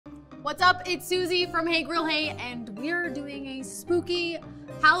What's up? It's Susie from Hey Grill Hey, and we're doing a spooky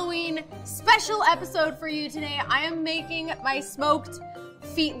Halloween special episode for you today. I am making my smoked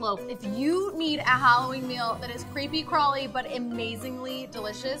Feetloaf. If you need a Halloween meal that is creepy crawly but amazingly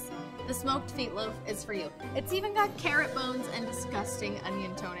delicious, the smoked Feetloaf is for you. It's even got carrot bones and disgusting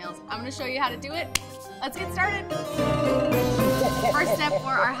onion toenails. I'm gonna show you how to do it. Let's get started. First step for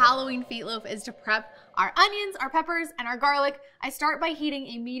our Halloween Feetloaf is to prep our onions, our peppers, and our garlic. I start by heating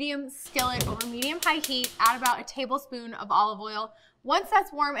a medium skillet over medium-high heat. Add about a tablespoon of olive oil. Once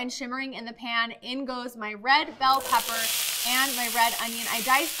that's warm and shimmering in the pan, in goes my red bell pepper and my red onion. I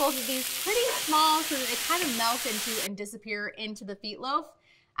dice both of these pretty small so that they kind of melt into and disappear into the Feetloaf.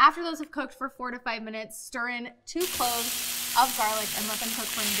 After those have cooked for 4 to 5 minutes, stir in 2 cloves of garlic and let them cook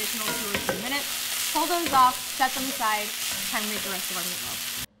for an additional 2 or 3 minutes. Pull those off, set them aside. Time to make the rest of our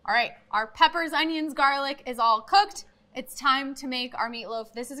meatloaf. All right, our peppers, onions, garlic is all cooked. It's time to make our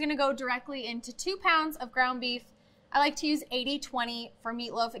meatloaf. This is gonna go directly into 2 pounds of ground beef. I like to use 80-20 for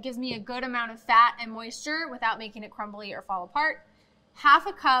meatloaf. It gives me a good amount of fat and moisture without making it crumbly or fall apart. Half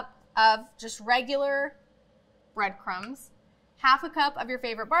a cup of just regular breadcrumbs. Half a cup of your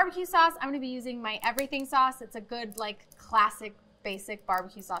favorite barbecue sauce. I'm gonna be using my everything sauce. It's a good, like, classic, basic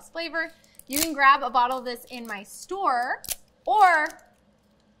barbecue sauce flavor. You can grab a bottle of this in my store, or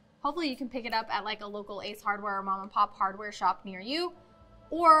hopefully you can pick it up at like a local Ace Hardware or mom and pop hardware shop near you,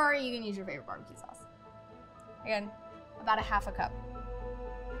 or you can use your favorite barbecue sauce. Again, about a half a cup.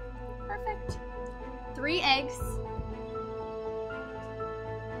 Perfect. 3 eggs,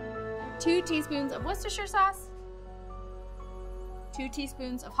 2 teaspoons of Worcestershire sauce, 2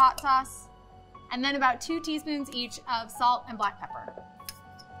 teaspoons of hot sauce, and then about 2 teaspoons each of salt and black pepper.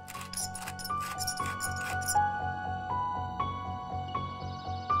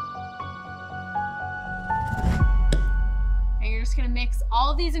 And you're just gonna mix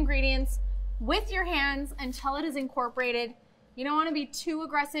all of these ingredients with your hands until it is incorporated. You don't wanna be too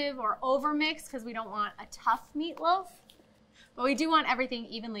aggressive or over mixed because we don't want a tough meatloaf, but we do want everything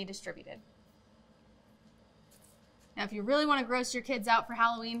evenly distributed. Now, if you really wanna gross your kids out for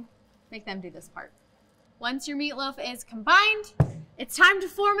Halloween, make them do this part. Once your meatloaf is combined, it's time to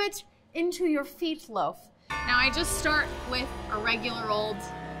form it into your Feetloaf. Now, I just start with a regular old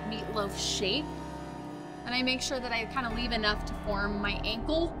meatloaf shape, and I make sure that I kind of leave enough to form my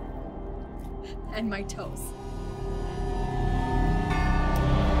ankle and my toes.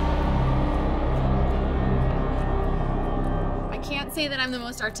 I can't say that I'm the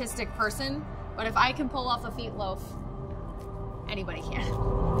most artistic person, but if I can pull off a Feetloaf, anybody can.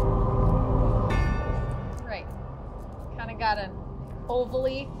 Right, kind of got an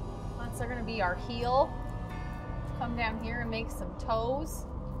ovally. That's gonna be our heel. Come down here and make some toes.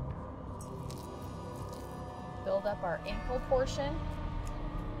 Build up our ankle portion.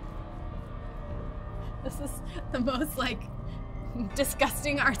 This is the most like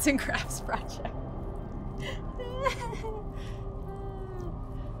disgusting arts and crafts project.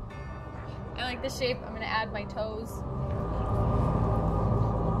 I like the shape. I'm gonna add my toes.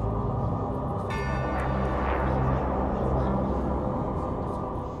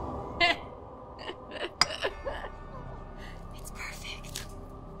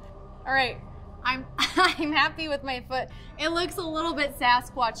 All right, I'm happy with my foot. It looks a little bit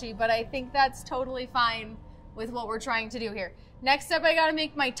Sasquatchy, but I think that's totally fine with what we're trying to do here. Next up, I gotta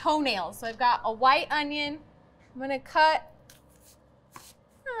make my toenails. So I've got a white onion. I'm gonna cut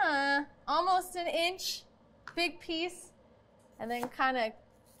almost an inch, big piece, and then kind of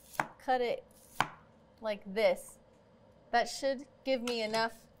cut it like this. That should give me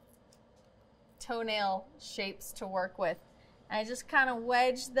enough toenail shapes to work with. I just kind of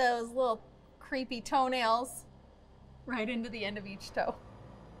wedge those little creepy toenails right into the end of each toe.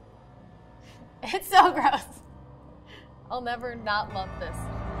 It's so gross. I'll never not love this.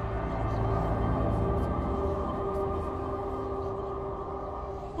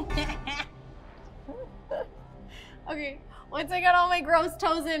 Okay, once I got all my gross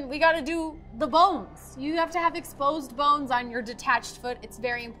toes in, we gotta do the bones. You have to have exposed bones on your detached foot. It's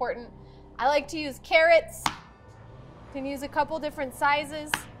very important. I like to use carrots. You can use a couple different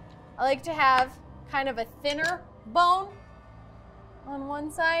sizes. I like to have kind of a thinner bone on one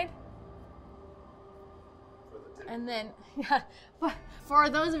side. And then, yeah, for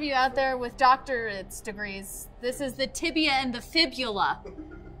those of you out there with doctorate's degrees, this is the tibia and the fibula.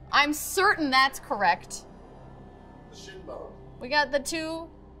 I'm certain that's correct. The shin bone. We got the 2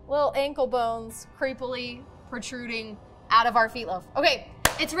 little ankle bones creepily protruding out of our Feetloaf. Okay,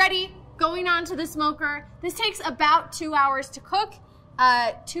 it's ready. Going on to the smoker. This takes about 2 hours to cook,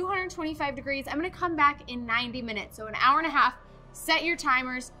 225 degrees. I'm gonna come back in 90 minutes, so an hour and a half. Set your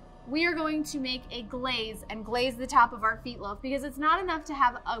timers. we are going to make a glaze and glaze the top of our Feetloaf because it's not enough to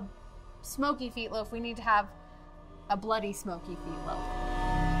have a smoky Feetloaf. We need to have a bloody smoky Feetloaf.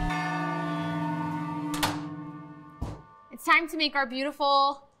 It's time to make our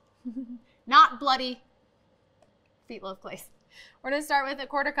beautiful, not bloody Feetloaf glaze. We're gonna start with a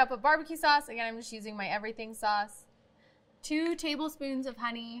 1/4 cup of barbecue sauce. Again, I'm just using my everything sauce. 2 tablespoons of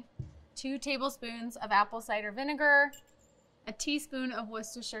honey, 2 tablespoons of apple cider vinegar, a teaspoon of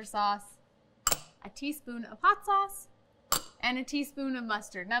Worcestershire sauce, a teaspoon of hot sauce, and a teaspoon of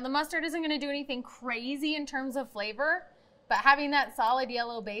mustard. Now the mustard isn't gonna do anything crazy in terms of flavor, but having that solid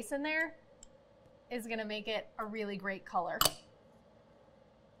yellow base in there is gonna make it a really great color.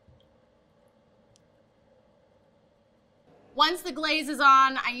 Once the glaze is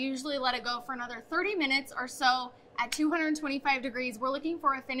on, I usually let it go for another 30 minutes or so at 225 degrees. We're looking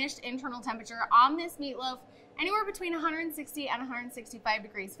for a finished internal temperature on this meatloaf anywhere between 160 and 165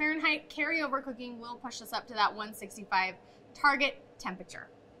 degrees Fahrenheit. Carryover cooking will push us up to that 165 target temperature.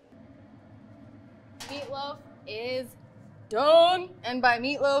 Meatloaf is done. And by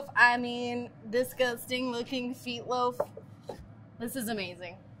meatloaf, I mean disgusting looking Feetloaf. This is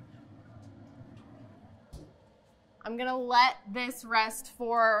amazing. I'm gonna let this rest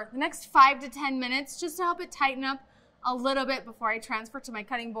for the next 5 to 10 minutes just to help it tighten up a little bit before I transfer to my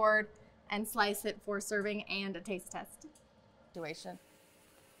cutting board and slice it for serving and a taste test situation.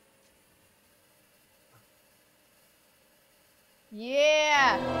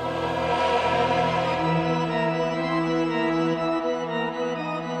 Yeah!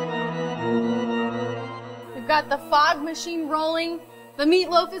 We've got the fog machine rolling, the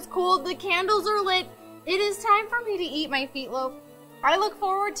meatloaf is cooled, the candles are lit. It is time for me to eat my Feetloaf. I look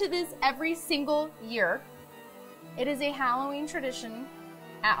forward to this every single year. It is a Halloween tradition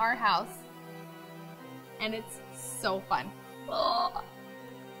at our house, and it's so fun. Ugh.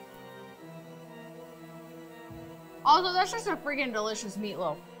 Also, that's just a freaking delicious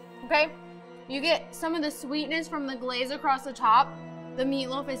meatloaf, okay? You get some of the sweetness from the glaze across the top. The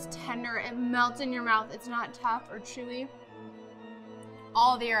meatloaf is tender, it melts in your mouth. It's not tough or chewy.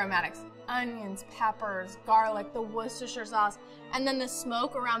 All the aromatics. Onions, peppers, garlic, the Worcestershire sauce, and then the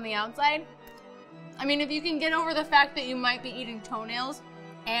smoke around the outside. I mean, if you can get over the fact that you might be eating toenails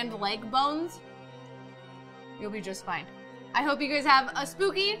and leg bones, you'll be just fine. I hope you guys have a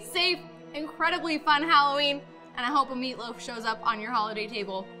spooky, safe, incredibly fun Halloween, and I hope a meatloaf shows up on your holiday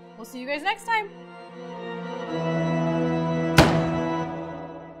table. We'll see you guys next time.